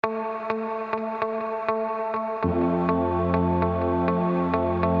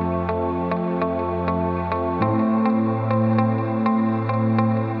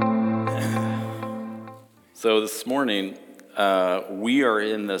So this morning, we are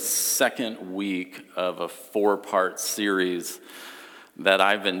in the second week of a four-part series that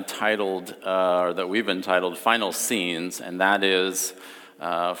I've entitled, or that we've entitled Final Scenes, and that is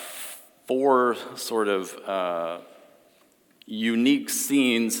four sort of unique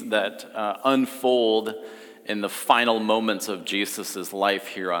scenes that unfold in the final moments of Jesus' life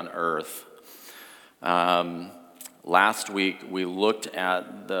here on earth. Last week, we looked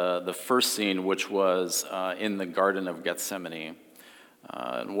at the first scene, which was in the Garden of Gethsemane,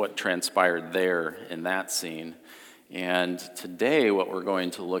 and what transpired there in that scene. And today, what we're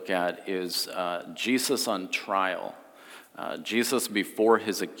going to look at is Jesus on trial, Jesus before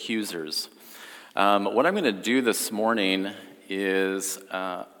his accusers. What I'm going to do this morning is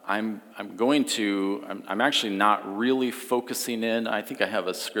I'm actually not really focusing in. I think I have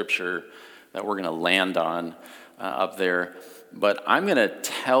a scripture that we're going to land on up there, but I'm going to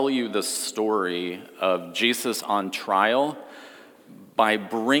tell you the story of Jesus on trial by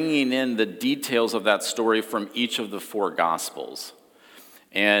bringing in the details of that story from each of the four Gospels.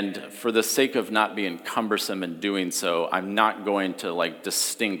 And for the sake of not being cumbersome in doing so, I'm not going to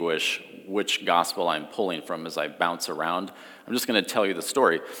distinguish which Gospel I'm pulling from as I bounce around. I'm just going to tell you the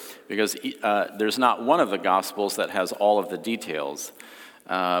story because there's not one of the Gospels that has all of the details.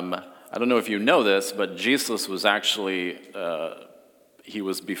 I don't know if you know this, but Jesus was actually, he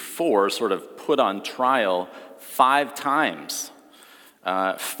was before sort of put on trial 5 times.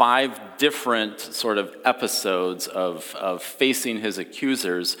 5 different sort of episodes of facing his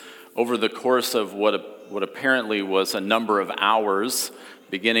accusers over the course of what apparently was a number of hours,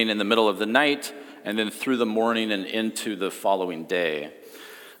 beginning in the middle of the night and then through the morning and into the following day.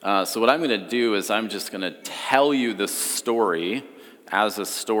 So what I'm going to do is I'm just going to tell you the story as a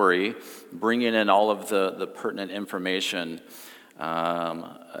story, bringing in all of the pertinent information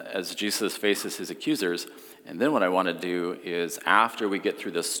as Jesus faces his accusers. And then what I want to do is after we get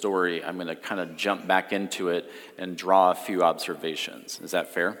through this story, I'm going to kind of jump back into it and draw a few observations. Is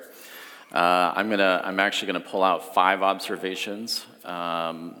that fair? I'm actually going to pull out 5 observations.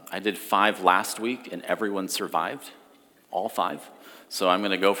 I did 5 last week, and everyone survived, all 5. So I'm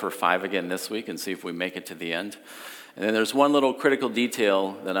going to go for 5 again this week and see if we make it to the end. And then there's one little critical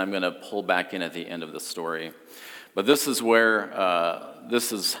detail that I'm going to pull back in at the end of the story. But this is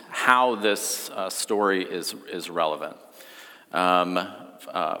how this story is relevant.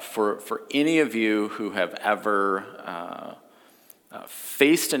 For any of you who have ever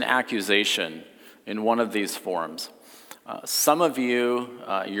faced an accusation in one of these forms, some of you,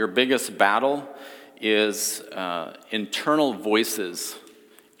 your biggest battle is internal voices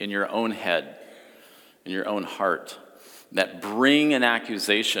in your own head, in your own heart, that bring an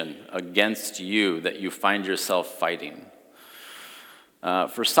accusation against you that you find yourself fighting.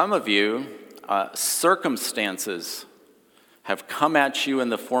 For some of you, circumstances have come at you in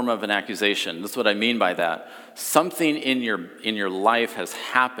the form of an accusation. This is what I mean by that. Something in your life has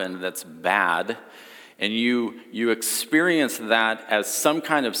happened that's bad, and you experience that as some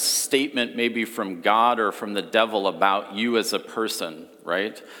kind of statement maybe from God or from the devil about you as a person,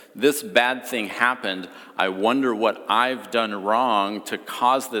 right? This bad thing happened. I wonder what I've done wrong to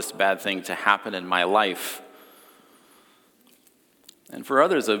cause this bad thing to happen in my life. And for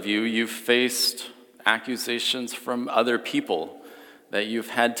others of you, you've faced accusations from other people that you've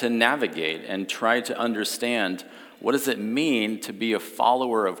had to navigate and try to understand, what does it mean to be a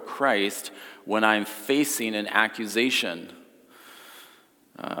follower of Christ when I'm facing an accusation?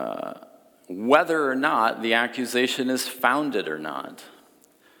 Whether or not the accusation is founded or not.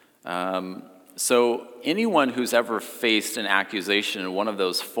 So anyone who's ever faced an accusation in one of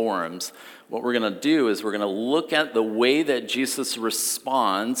those forms, what we're going to do is we're going to look at the way that Jesus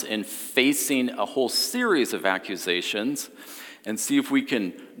responds in facing a whole series of accusations and see if we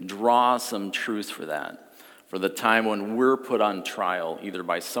can draw some truth for that, for the time when we're put on trial, either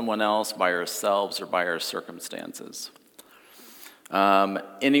by someone else, by ourselves, or by our circumstances.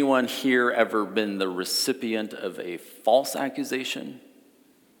 Anyone here ever been the recipient of a false accusation?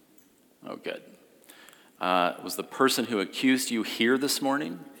 Oh, good. Was the person who accused you here this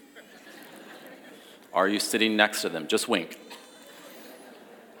morning? Are you sitting next to them? Just wink.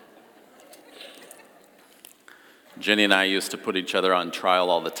 Jenny and I used to put each other on trial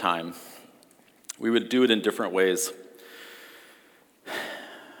all the time. We would do it in different ways.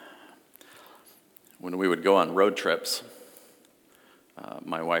 When we would go on road trips,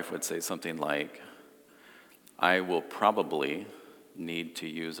 my wife would say something like, I will probably need to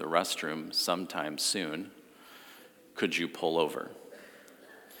use a restroom sometime soon. Could you pull over?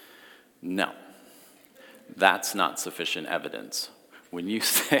 No, that's not sufficient evidence. When you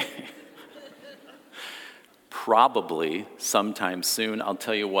say, Probably sometime soon. I'll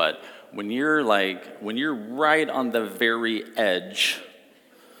tell you what, when you're right on the very edge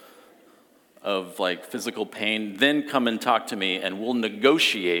of like physical pain, then come and talk to me and we'll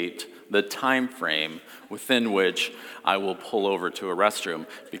negotiate the time frame within which I will pull over to a restroom.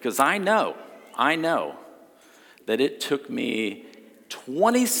 Because I know that it took me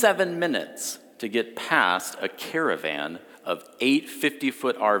 27 minutes to get past a caravan of 8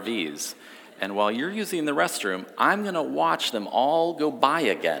 50-foot RVs. And while you're using the restroom, I'm going to watch them all go by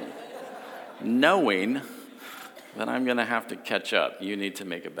again, knowing that I'm going to have to catch up. You need to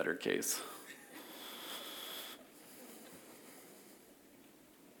make a better case.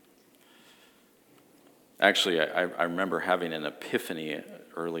 Actually, I remember having an epiphany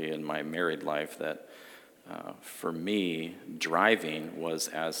early in my married life that for me, driving was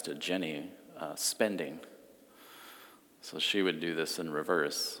as to Jenny spending. So she would do this in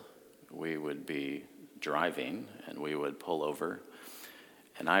reverse. We would be driving and we would pull over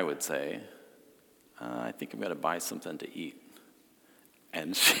and I would say, I think I'm going to buy something to eat.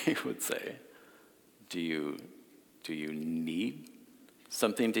 And she would say, do you need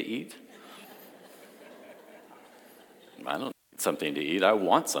something to eat? I don't need something to eat. I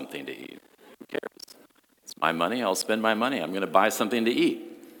want something to eat. Who cares? It's my money. I'll spend my money. I'm going to buy something to eat.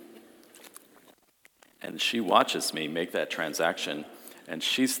 And she watches me make that transaction, and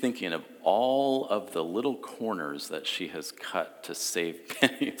she's thinking of all of the little corners that she has cut to save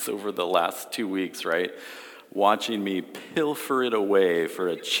pennies over the last 2 weeks, right? Watching me pilfer it away for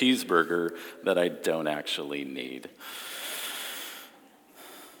a cheeseburger that I don't actually need.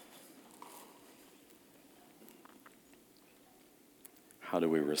 How do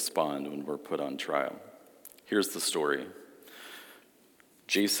we respond when we're put on trial? Here's the story.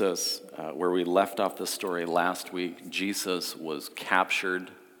 Jesus, where we left off the story last week, Jesus was captured.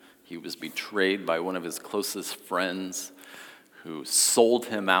 He was betrayed by one of his closest friends who sold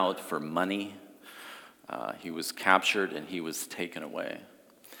him out for money. He was captured and he was taken away.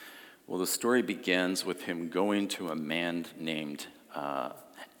 Well, the story begins with him going to a man named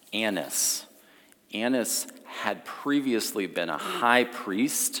Annas. Annas had previously been a high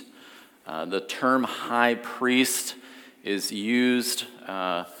priest. The term high priest is used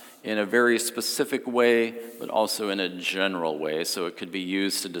in a very specific way, but also in a general way. So it could be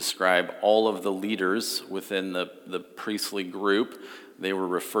used to describe all of the leaders within the priestly group. They were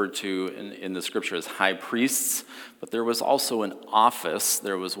referred to in the scripture as high priests, but there was also an office.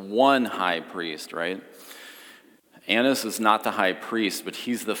 There was one high priest, right? Annas is not the high priest, but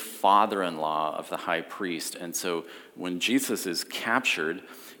he's the father-in-law of the high priest. And so when Jesus is captured,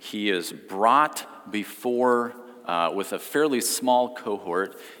 he is brought before, with a fairly small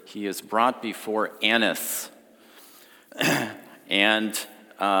cohort, he is brought before Annas. And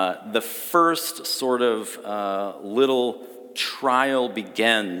the first sort of little trial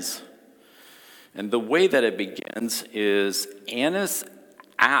begins. And the way that it begins is Annas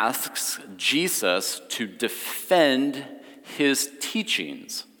asks Jesus to defend his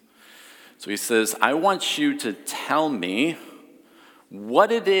teachings. So he says, I want you to tell me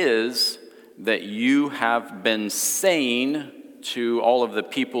what it is that you have been saying to all of the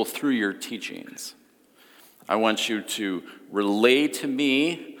people through your teachings. I want you to relay to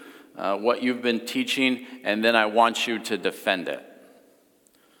me what you've been teaching, and then I want you to defend it.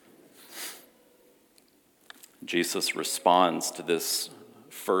 Jesus responds to this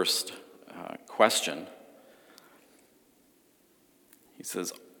first question. He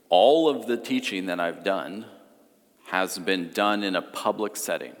says, all of the teaching that I've done has been done in a public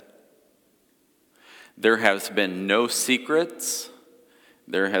setting. There has been no secrets.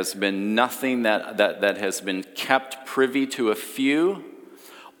 There has been nothing that has been kept privy to a few.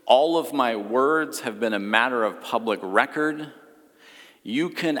 All of my words have been a matter of public record. You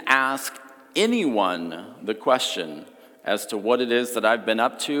can ask anyone the question as to what it is that I've been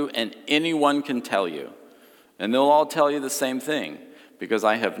up to, and anyone can tell you. And they'll all tell you the same thing, because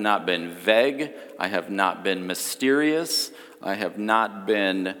I have not been vague, I have not been mysterious, I have not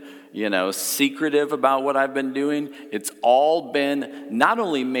been, secretive about what I've been doing. It's all been not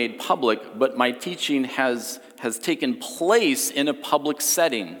only made public, but my teaching has taken place in a public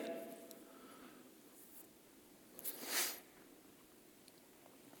setting.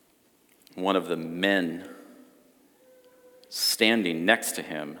 One of the men standing next to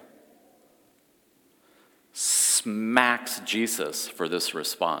him smacks Jesus for this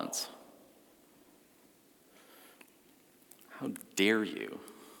response. How dare you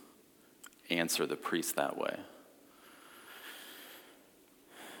answer the priest that way?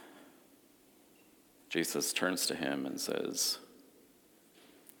 Jesus turns to him and says,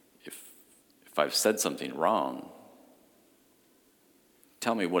 if if I've said something wrong,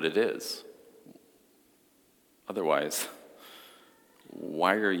 tell me what it is. Otherwise,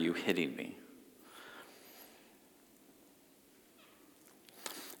 why are you hitting me?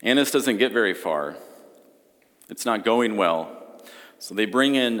 Annas doesn't get very far. It's not going well. So they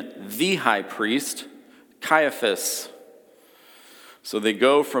bring in the high priest, Caiaphas. So they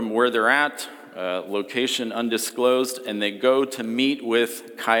go from where they're at, location undisclosed, and they go to meet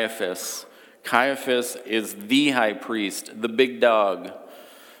with Caiaphas. Caiaphas is the high priest, the big dog.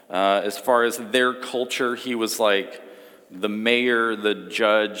 As far as their culture, he was like the mayor, the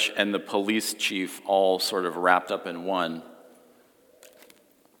judge, and the police chief all sort of wrapped up in one.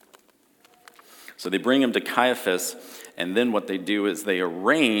 So they bring him to Caiaphas, and then what they do is they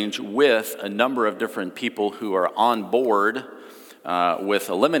arrange with a number of different people who are on board with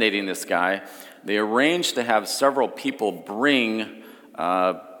eliminating this guy. They arrange to have several people bring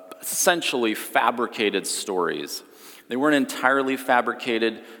essentially fabricated stories. They weren't entirely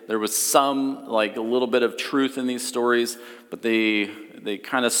fabricated. There was some, like a little bit of truth in these stories, but they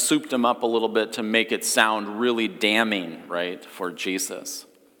kind of souped them up a little bit to make it sound really damning, right, for Jesus.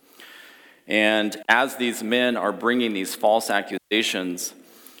 And as these men are bringing these false accusations,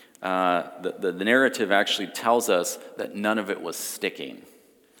 the narrative actually tells us that none of it was sticking.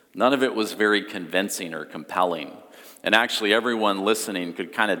 None of it was very convincing or compelling. And actually everyone listening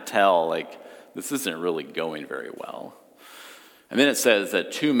could kind of tell, like, this isn't really going very well. And then it says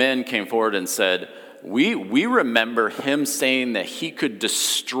that two men came forward and said, we remember him saying that he could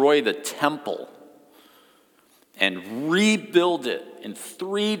destroy the temple and rebuild it in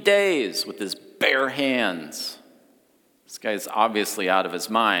 3 days with his bare hands. This guy's obviously out of his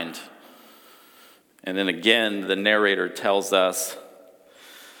mind. And then again, the narrator tells us,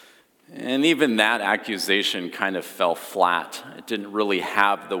 and even that accusation kind of fell flat. It didn't really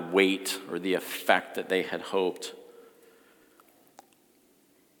have the weight or the effect that they had hoped.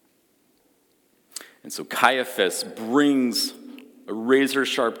 And so Caiaphas brings a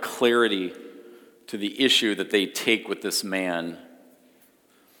razor-sharp clarity to the issue that they take with this man.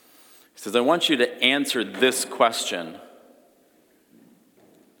 He says, I want you to answer this question.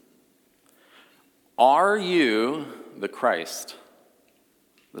 Are you the Christ,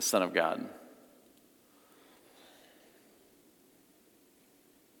 the Son of God?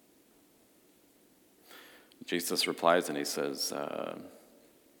 Jesus replies and he says,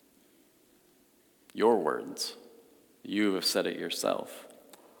 your words, you have said it yourself.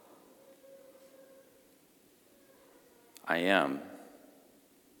 I am.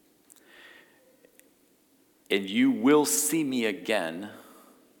 And you will see me again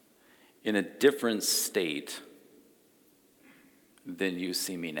in a different state than you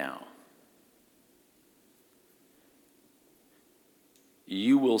see me now.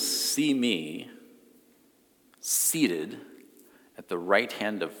 You will see me seated at the right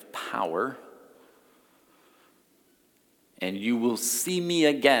hand of power, and you will see me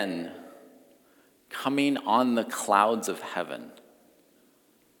again coming on the clouds of heaven.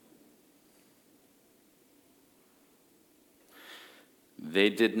 They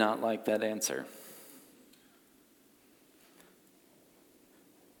did not like that answer.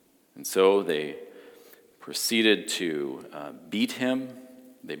 And so they proceeded to beat him.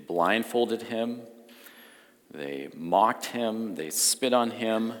 They blindfolded him. They mocked him. They spit on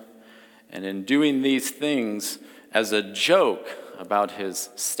him. And in doing these things, as a joke about his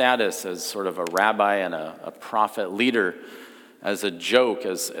status as sort of a rabbi and a prophet leader, as a joke,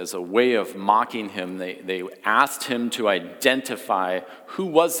 as a way of mocking him, they asked him to identify, who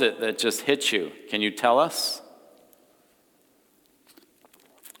was it that just hit you? Can you tell us?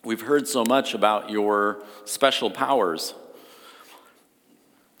 We've heard so much about your special powers.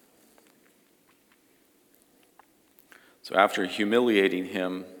 So after humiliating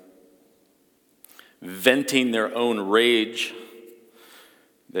him, venting their own rage,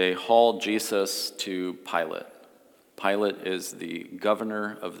 they hauled Jesus to Pilate. Pilate is the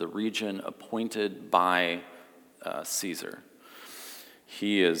governor of the region appointed by Caesar.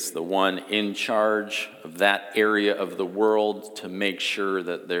 He is the one in charge of that area of the world to make sure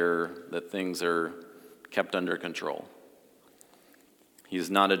that things are kept under control. He's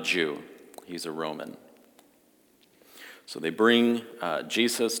not a Jew. He's a Roman. So they bring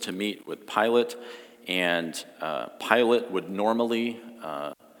Jesus to meet with Pilate, and Pilate would normally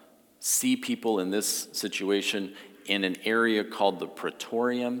see people in this situation in an area called the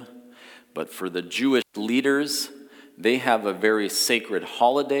Praetorium. But for the Jewish leaders, they have a very sacred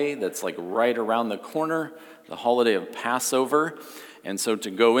holiday that's like right around the corner, the holiday of Passover. And so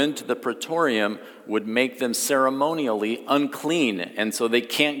to go into the Praetorium would make them ceremonially unclean, and so they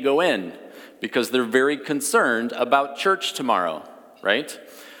can't go in. because they're very concerned about church tomorrow, right?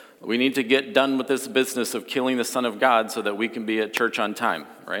 We need to get done with this business of killing the Son of God so that we can be at church on time,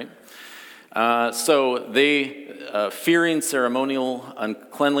 right? So they, fearing ceremonial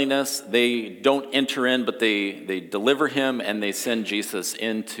uncleanliness, they don't enter in, but they deliver him and they send Jesus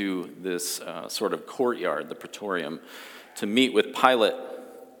into this sort of courtyard, the praetorium, to meet with Pilate.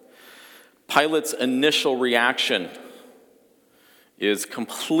 Pilate's initial reaction is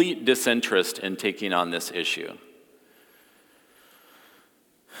complete disinterest in taking on this issue.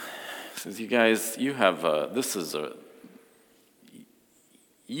 He says, you guys, you have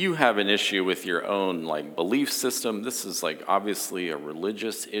an issue with your own belief system. This is obviously a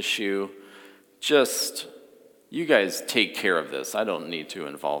religious issue. Just, you guys take care of this. I don't need to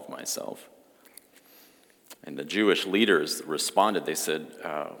involve myself. And the Jewish leaders responded. They said,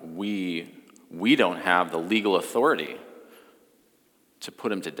 we don't have the legal authority to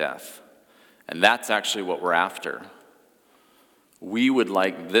put him to death. And that's actually what we're after. We would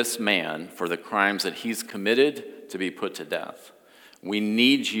like this man, for the crimes that he's committed, to be put to death. We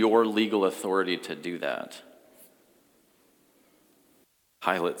need your legal authority to do that.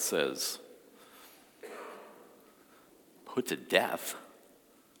 Pilate says, put to death?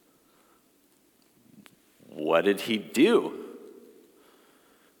 What did he do?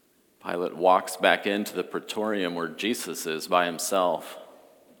 Pilate walks back into the praetorium where Jesus is by himself.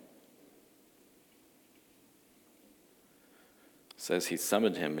 Says he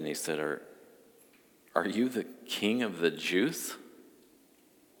summoned him and he said, Are you the king of the Jews?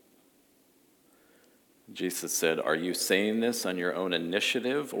 Jesus said, Are you saying this on your own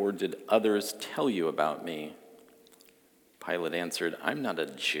initiative, or did others tell you about me? Pilate answered, I'm not a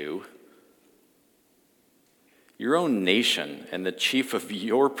Jew. Your own nation and the chief of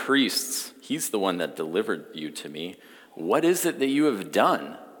your priests, he's the one that delivered you to me. What is it that you have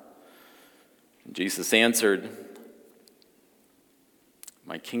done? And Jesus answered,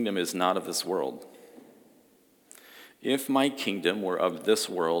 My kingdom is not of this world. If my kingdom were of this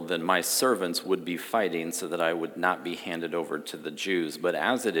world, then my servants would be fighting so that I would not be handed over to the Jews. But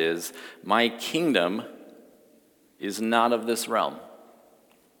as it is, my kingdom is not of this realm.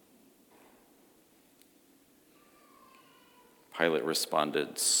 Pilate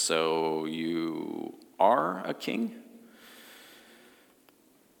responded, So you are a king?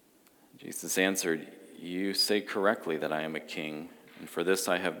 Jesus answered, You say correctly that I am a king, and for this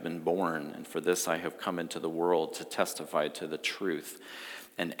I have been born, and for this I have come into the world to testify to the truth.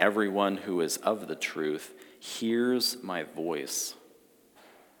 And everyone who is of the truth hears my voice.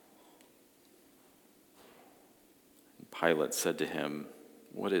 And Pilate said to him,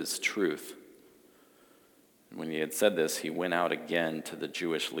 What is truth? And when he had said this, he went out again to the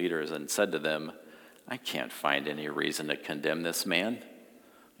Jewish leaders and said to them, I can't find any reason to condemn this man.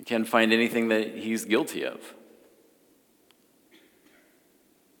 I can't find anything that he's guilty of.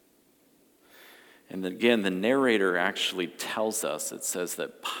 And again, the narrator actually tells us, it says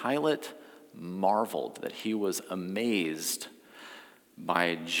that Pilate marveled, that he was amazed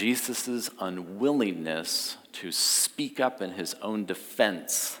by Jesus' unwillingness to speak up in his own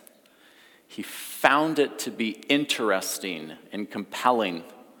defense. He found it to be interesting and compelling.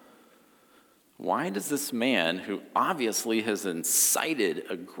 Why does this man, who obviously has incited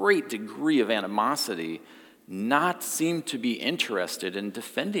a great degree of animosity, not seem to be interested in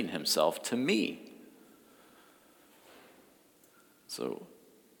defending himself to me? So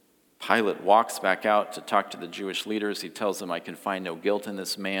Pilate walks back out to talk to the Jewish leaders. He tells them, I can find no guilt in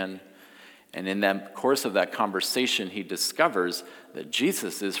this man. And in the course of that conversation, he discovers that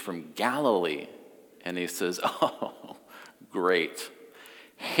Jesus is from Galilee. And he says, Oh, great.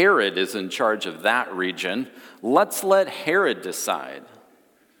 Herod is in charge of that region. Let's let Herod decide.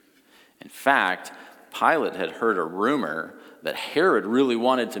 In fact, Pilate had heard a rumor that Herod really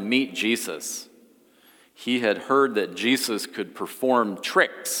wanted to meet Jesus. He had heard that Jesus could perform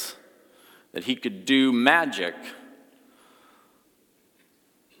tricks, that he could do magic.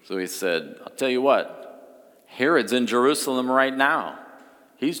 So he said, I'll tell you what, Herod's in Jerusalem right now.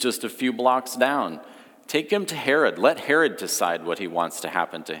 He's just a few blocks down. Take him to Herod. Let Herod decide what he wants to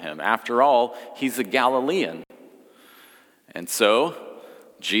happen to him. After all, he's a Galilean. And so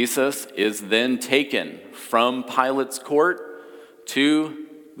Jesus is then taken from Pilate's court to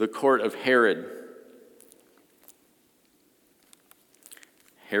the court of Herod.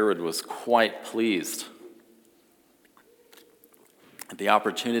 Herod was quite pleased at the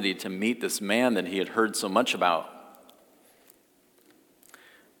opportunity to meet this man that he had heard so much about.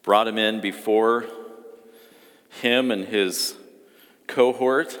 Brought him in before him and his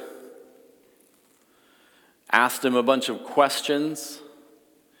cohort, asked him a bunch of questions,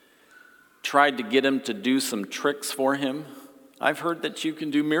 tried to get him to do some tricks for him. I've heard that you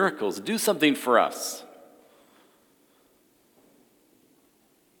can do miracles. Do something for us.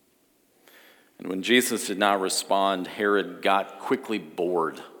 And when Jesus did not respond, Herod got quickly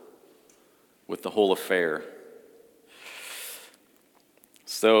bored with the whole affair.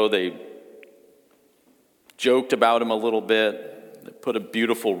 So they joked about him a little bit. They put a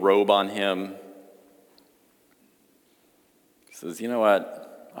beautiful robe on him. He says, you know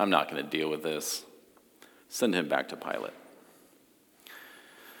what? I'm not going to deal with this. Send him back to Pilate.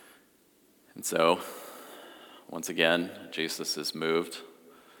 And so, once again, Jesus is moved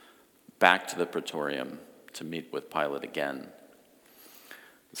back to the praetorium to meet with Pilate again.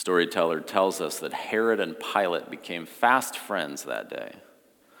 The storyteller tells us that Herod and Pilate became fast friends that day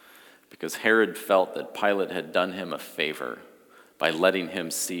because Herod felt that Pilate had done him a favor by letting him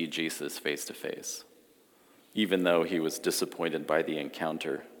see Jesus face to face, even though he was disappointed by the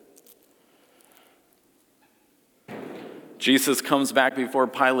encounter. Jesus comes back before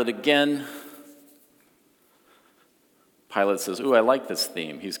Pilate again. Pilate says, ooh, I like this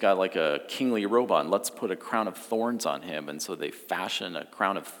theme. He's got like a kingly robe on. Let's put a crown of thorns on him. And so they fashion a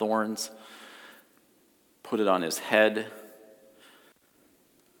crown of thorns, put it on his head.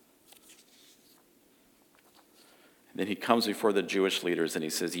 And then he comes before the Jewish leaders and he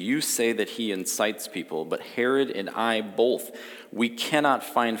says, you say that he incites people, but Herod and I both, we cannot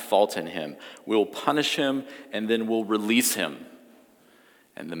find fault in him. We'll punish him and then we'll release him.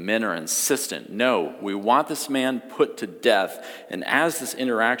 And the men are insistent. No, we want this man put to death. And as this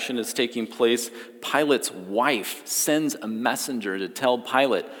interaction is taking place, Pilate's wife sends a messenger to tell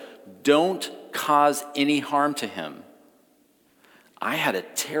Pilate, don't cause any harm to him. I had a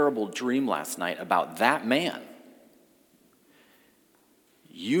terrible dream last night about that man.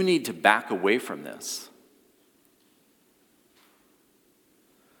 You need to back away from this.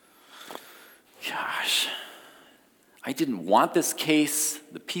 Gosh. I didn't want this case.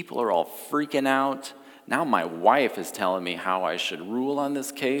 The people are all freaking out. Now my wife is telling me how I should rule on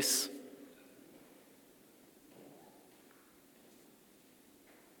this case.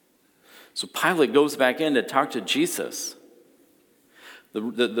 So Pilate goes back in to talk to Jesus.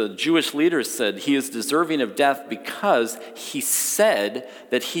 The Jewish leaders said he is deserving of death because he said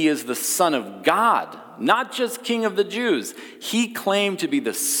that he is the Son of God, not just King of the Jews. He claimed to be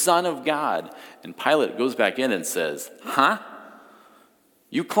the Son of God. And Pilate goes back in and says, huh?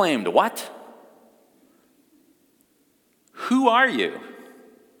 You claimed what? Who are you?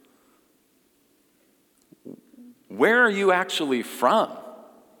 Where are you actually from?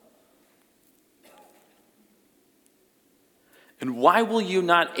 And why will you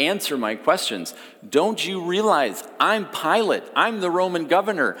not answer my questions? Don't you realize I'm Pilate? I'm the Roman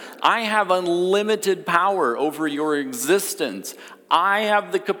governor. I have unlimited power over your existence. I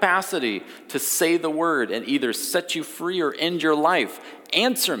have the capacity to say the word and either set you free or end your life.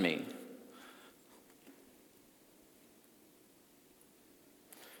 Answer me.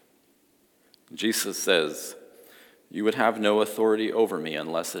 Jesus says, you would have no authority over me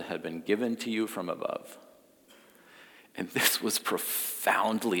unless it had been given to you from above. And this was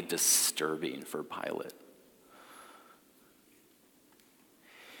profoundly disturbing for Pilate.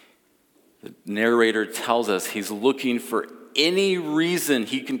 The narrator tells us he's looking for any reason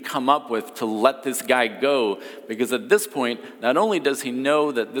he can come up with to let this guy go, because at this point, not only does he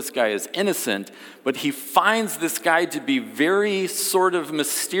know that this guy is innocent, but he finds this guy to be very sort of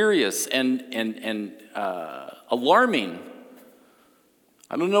mysterious and alarming.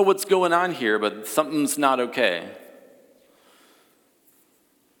 I don't know what's going on here, but something's not okay.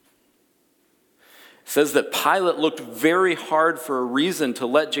 It says that Pilate looked very hard for a reason to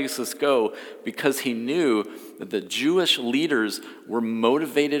let Jesus go because he knew that the Jewish leaders were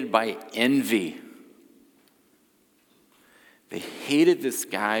motivated by envy. They hated this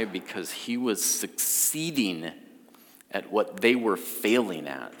guy because he was succeeding at what they were failing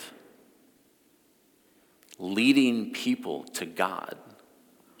at, leading people to God.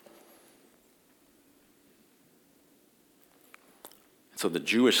 So the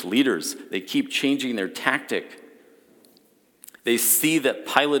Jewish leaders, they keep changing their tactic. They see that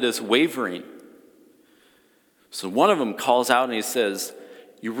Pilate is wavering. So one of them calls out and he says,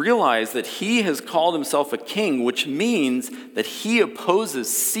 you realize that he has called himself a king, which means that he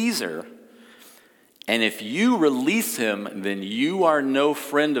opposes Caesar. And if you release him, then you are no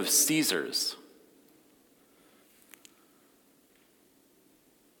friend of Caesar's.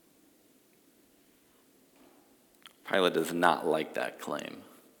 Pilate does not like that claim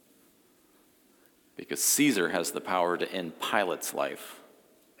because Caesar has the power to end Pilate's life.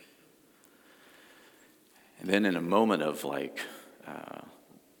 And then in a moment of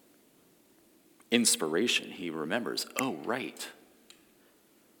inspiration, he remembers, oh, right.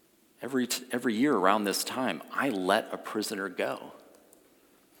 Every year around this time, I let a prisoner go.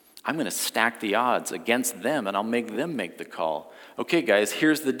 I'm going to stack the odds against them, and I'll make them make the call. Okay, guys,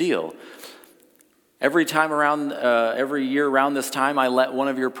 here's the deal. Every year around this time, I let one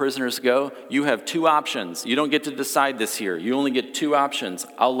of your prisoners go. You have two options. You don't get to decide this year. You only get two options.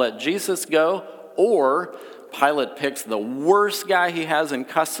 I'll let Jesus go, or Pilate picks the worst guy he has in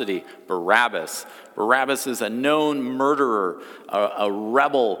custody, Barabbas. Barabbas is a known murderer, a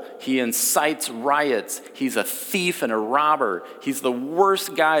rebel. He incites riots. He's a thief and a robber. He's the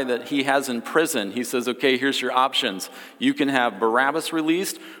worst guy that he has in prison. He says, okay, here's your options. You can have Barabbas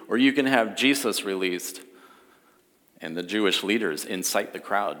released, or you can have Jesus released. And the Jewish leaders incite the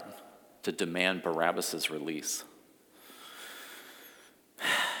crowd to demand Barabbas' release.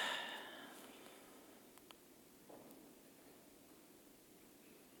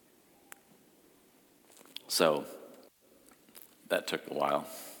 So, that took a while.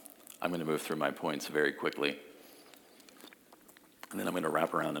 I'm going to move through my points very quickly. And then I'm going to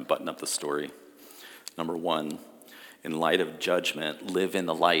wrap around and button up the story. Number one, in light of judgment, live in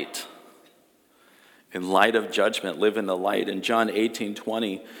the light. In light of judgment, live in the light. In John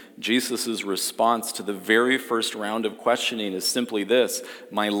 18:20, Jesus' response to the very first round of questioning is simply this: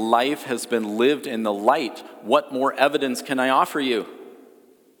 my life has been lived in the light. What more evidence can I offer you?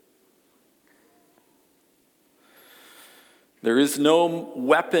 There is no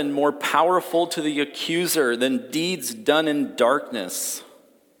weapon more powerful to the accuser than deeds done in darkness.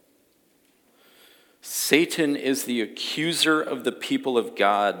 Satan is the accuser of the people of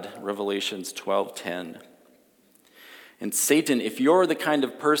God, Revelations 12:10. And Satan, if you're the kind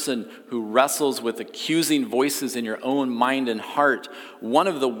of person who wrestles with accusing voices in your own mind and heart, one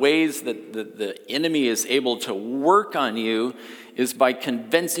of the ways that the enemy is able to work on you is by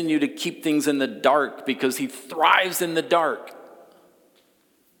convincing you to keep things in the dark, because he thrives in the dark.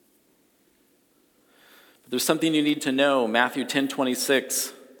 But there's something you need to know. Matthew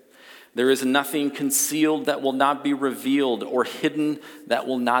 10:26. There is nothing concealed that will not be revealed, or hidden that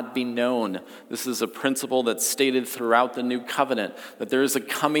will not be known. This is a principle that's stated throughout the New Covenant, that there is a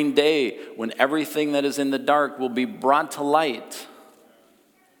coming day when everything that is in the dark will be brought to light.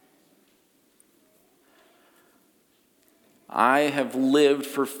 I have lived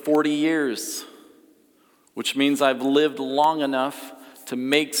for 40 years, which means I've lived long enough to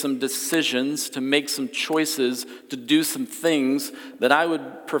make some decisions, to make some choices, to do some things that I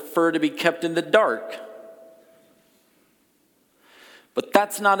would prefer to be kept in the dark. But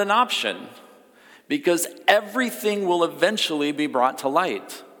that's not an option, because everything will eventually be brought to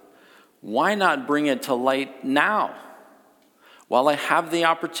light. Why not bring it to light now, while I have the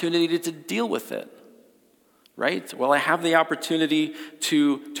opportunity to deal with it, right? While I have the opportunity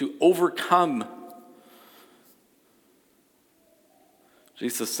to overcome.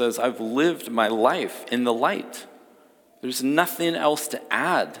 Jesus says, I've lived my life in the light. There's nothing else to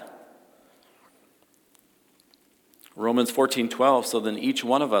add. Romans 14:12, so then each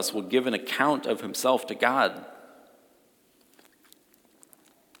one of us will give an account of himself to God.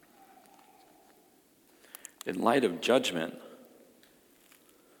 In light of judgment,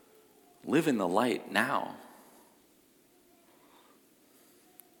 live in the light now.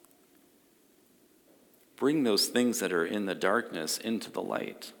 Bring those things that are in the darkness into the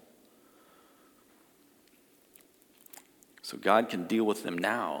light, so God can deal with them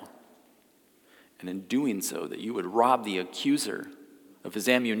now. And in doing so, that you would rob the accuser of his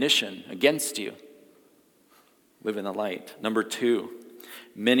ammunition against you. Live in the light. Number two,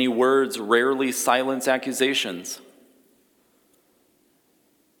 many words rarely silence accusations.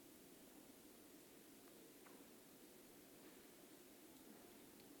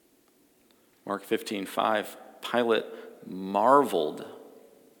 Mark 15:5, Pilate marveled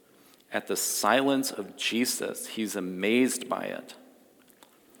at the silence of Jesus. He's amazed by it.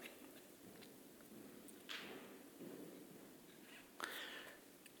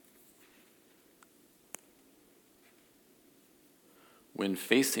 When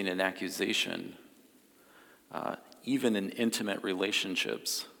facing an accusation, even in intimate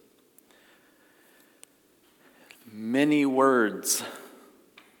relationships, many words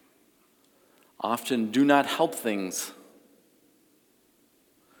often do not help things.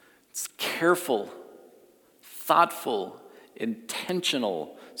 It's careful, thoughtful,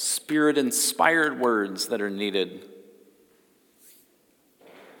 intentional, Spirit-inspired words that are needed.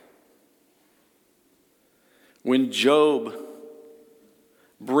 When Job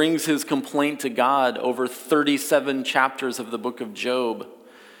brings his complaint to God over 37 chapters of the book of Job,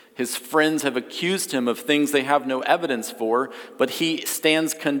 His friends have accused him of things they have no evidence for, but he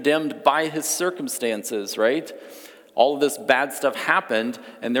stands condemned by his circumstances, right? All of this bad stuff happened,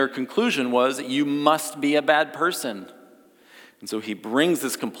 and their conclusion was, you must be a bad person. And so he brings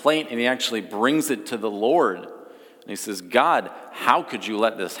this complaint, and he actually brings it to the Lord. And he says, God, how could you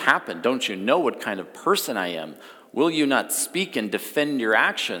let this happen? Don't you know what kind of person I am? Will you not speak and defend your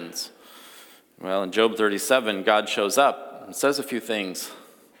actions? Well, in Job 37, God shows up and says a few things,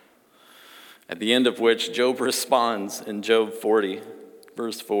 at the end of which Job responds in Job 40,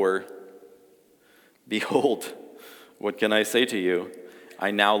 verse 4, Behold, what can I say to you?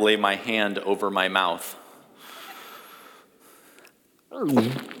 I now lay my hand over my mouth.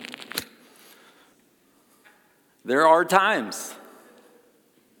 There are times,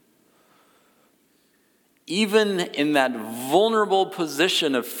 even in that vulnerable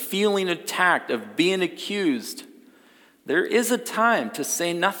position of feeling attacked, of being accused, there is a time to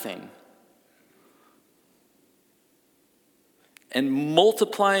say nothing. And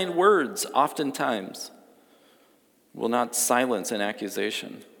multiplying words oftentimes will not silence an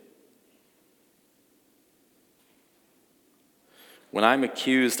accusation. When I'm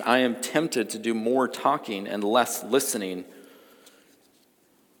accused, I am tempted to do more talking and less listening,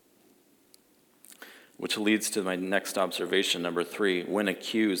 which leads to my next observation, number 3. When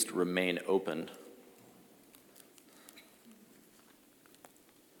accused, remain open.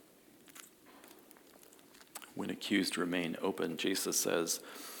 When accused, remain open. Jesus says,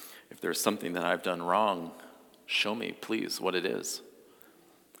 if there's something that I've done wrong, show me, please, what it is.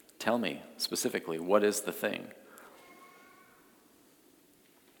 Tell me specifically, what is the thing?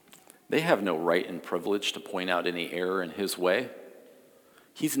 They have no right and privilege to point out any error in his way.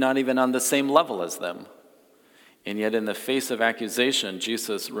 He's not even on the same level as them. And yet in the face of accusation,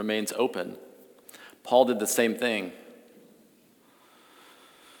 Jesus remains open. Paul did the same thing.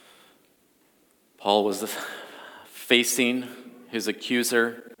 Paul was facing his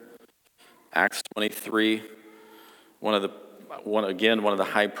accuser. Acts 23, one of the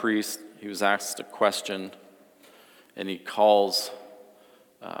high priests, he was asked a question, and he calls,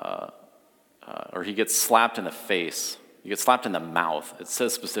 or he gets slapped in the face. He gets slapped in the mouth. It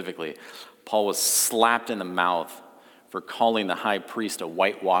says specifically, Paul was slapped in the mouth for calling the high priest a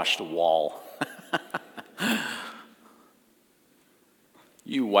whitewashed wall.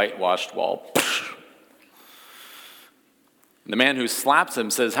 You whitewashed wall. And the man who slaps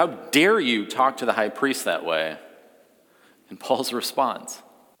him says, how dare you talk to the high priest that way? And Paul's response,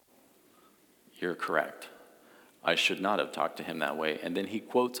 you're correct. I should not have talked to him that way. And then he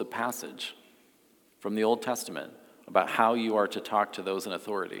quotes a passage from the Old Testament about how you are to talk to those in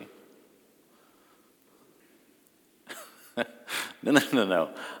authority.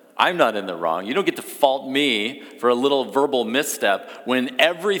 No. I'm not in the wrong. You don't get to fault me for a little verbal misstep when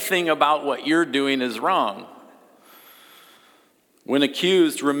everything about what you're doing is wrong. When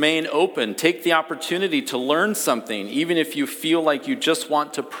accused, remain open. Take the opportunity to learn something, even if you feel like you just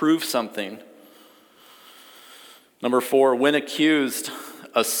want to prove something. Number 4, when accused,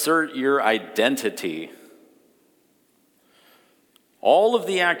 assert your identity. All of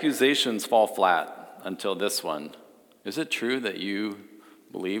the accusations fall flat until this one. Is it true that you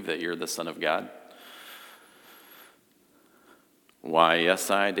believe that you're the Son of God? Why, yes,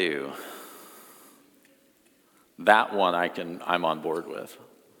 I do. That one I'm on board with.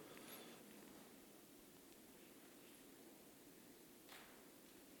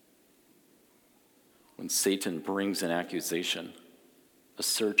 When Satan brings an accusation,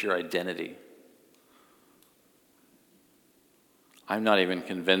 assert your identity. I'm not even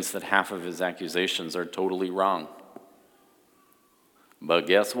convinced that half of his accusations are totally wrong. But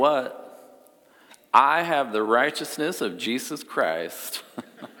guess what? I have the righteousness of Jesus Christ.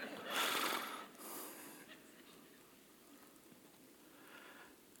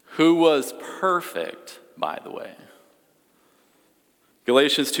 Who was perfect, by the way.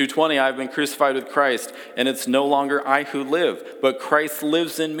 Galatians 2:20, I've been crucified with Christ, and it's no longer I who live, but Christ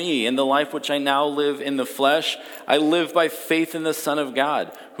lives in me. In the life which I now live in the flesh, I live by faith in the Son of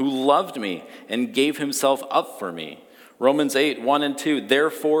God, who loved me and gave himself up for me. Romans 8:1 and 2,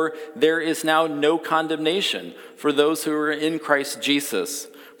 therefore there is now no condemnation for those who are in Christ Jesus.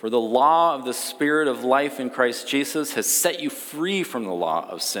 For the law of the Spirit of life in Christ Jesus has set you free from the law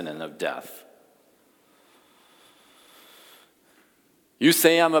of sin and of death. You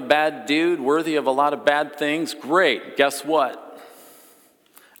say I'm a bad dude, worthy of a lot of bad things? Great. Guess what?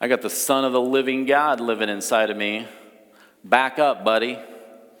 I got the Son of the living God living inside of me. Back up, buddy.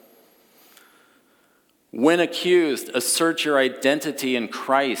 When accused, assert your identity in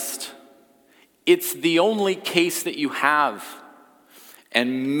Christ. It's the only case that you have.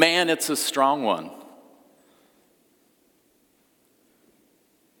 And man, it's a strong one.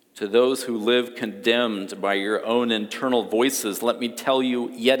 To those who live condemned by your own internal voices, let me tell you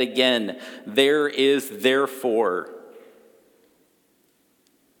yet again, there is therefore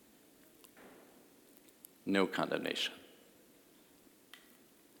no condemnation.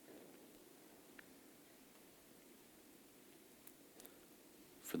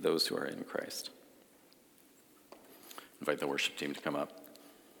 For those who are in Christ. Invite the worship team to come up.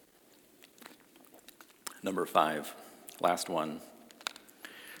 Number 5, last one.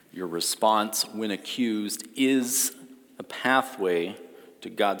 Your response when accused is a pathway to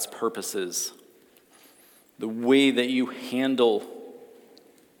God's purposes. The way that you handle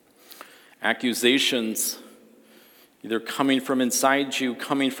accusations, either coming from inside you,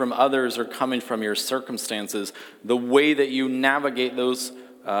 coming from others, or coming from your circumstances, the way that you navigate those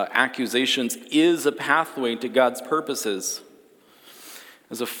accusations is a pathway to God's purposes.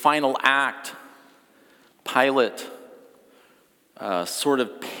 As a final act, Pilate sort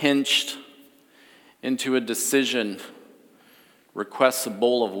of pinched into a decision, requests a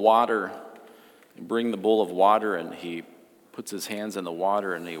bowl of water. You bring the bowl of water, and he puts his hands in the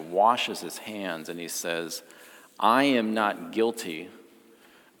water, and he washes his hands, and he says, I am not guilty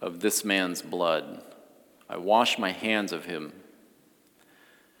of this man's blood. I wash my hands of him.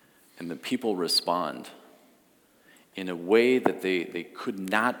 And the people respond in a way that they could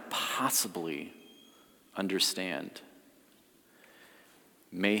not possibly understand.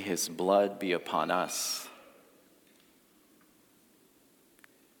 May his blood be upon us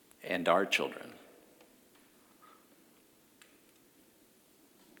and our children.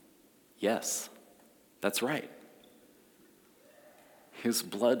 Yes, that's right. His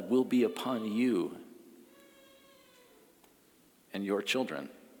blood will be upon you and your children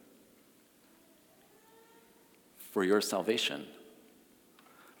for your salvation,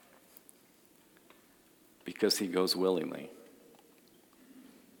 because he goes willingly.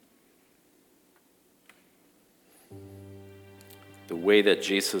 The way that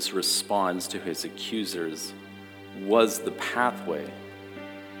Jesus responds to his accusers was the pathway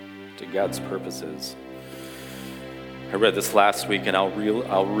to God's purposes. I read this last week, and I'll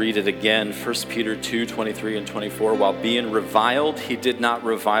read it again. 1 Peter 2:23 and 24. While being reviled, he did not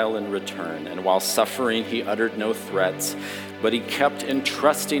revile in return. And while suffering, he uttered no threats, but he kept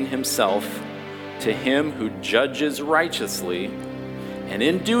entrusting himself to him who judges righteously. And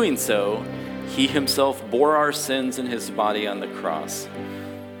in doing so, he himself bore our sins in his body on the cross,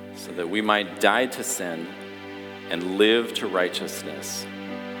 so that we might die to sin and live to righteousness.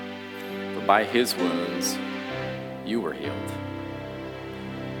 For by his wounds, you were healed.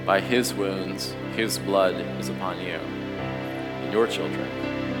 By his wounds, his blood is upon you and your children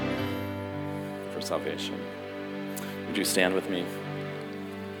for salvation. Would you stand with me?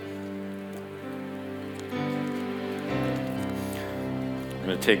 We're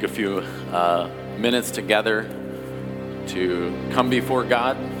going to take a few minutes together to come before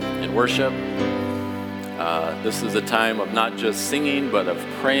God in worship. This is a time of not just singing, but of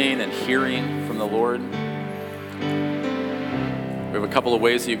praying and hearing from the Lord. We have a couple of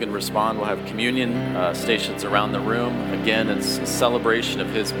ways that you can respond. We'll have communion stations around the room. Again, it's a celebration of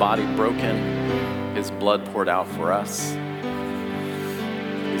his body broken, his blood poured out for us.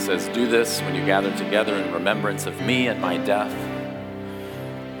 He says, do this when you gather together in remembrance of me and my death.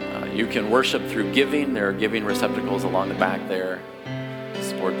 You can worship through giving. There are giving receptacles along the back there to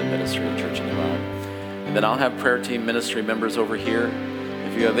support the ministry of Church in New Mount. And then I'll have prayer team ministry members over here.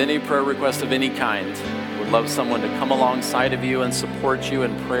 If you have any prayer requests of any kind, would love someone to come alongside of you and support you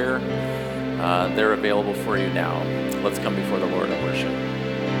in prayer, they're available for you now. Let's come before the Lord in worship.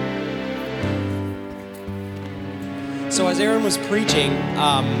 So as Aaron was preaching,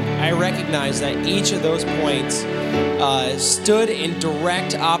 I recognized that each of those points stood in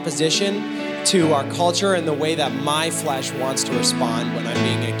direct opposition to our culture and the way that my flesh wants to respond when I'm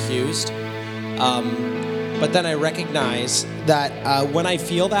being accused. But then I recognize that when I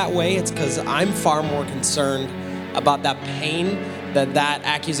feel that way, it's because I'm far more concerned about that pain that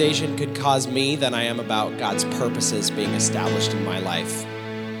accusation could cause me than I am about God's purposes being established in my life.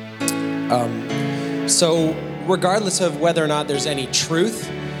 So regardless of whether or not there's any truth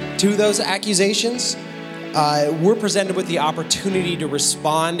to those accusations, we're presented with the opportunity to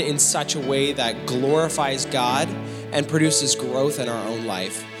respond in such a way that glorifies God and produces growth in our own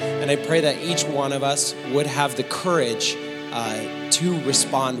life. And I pray that each one of us would have the courage to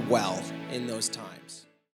respond well in those times.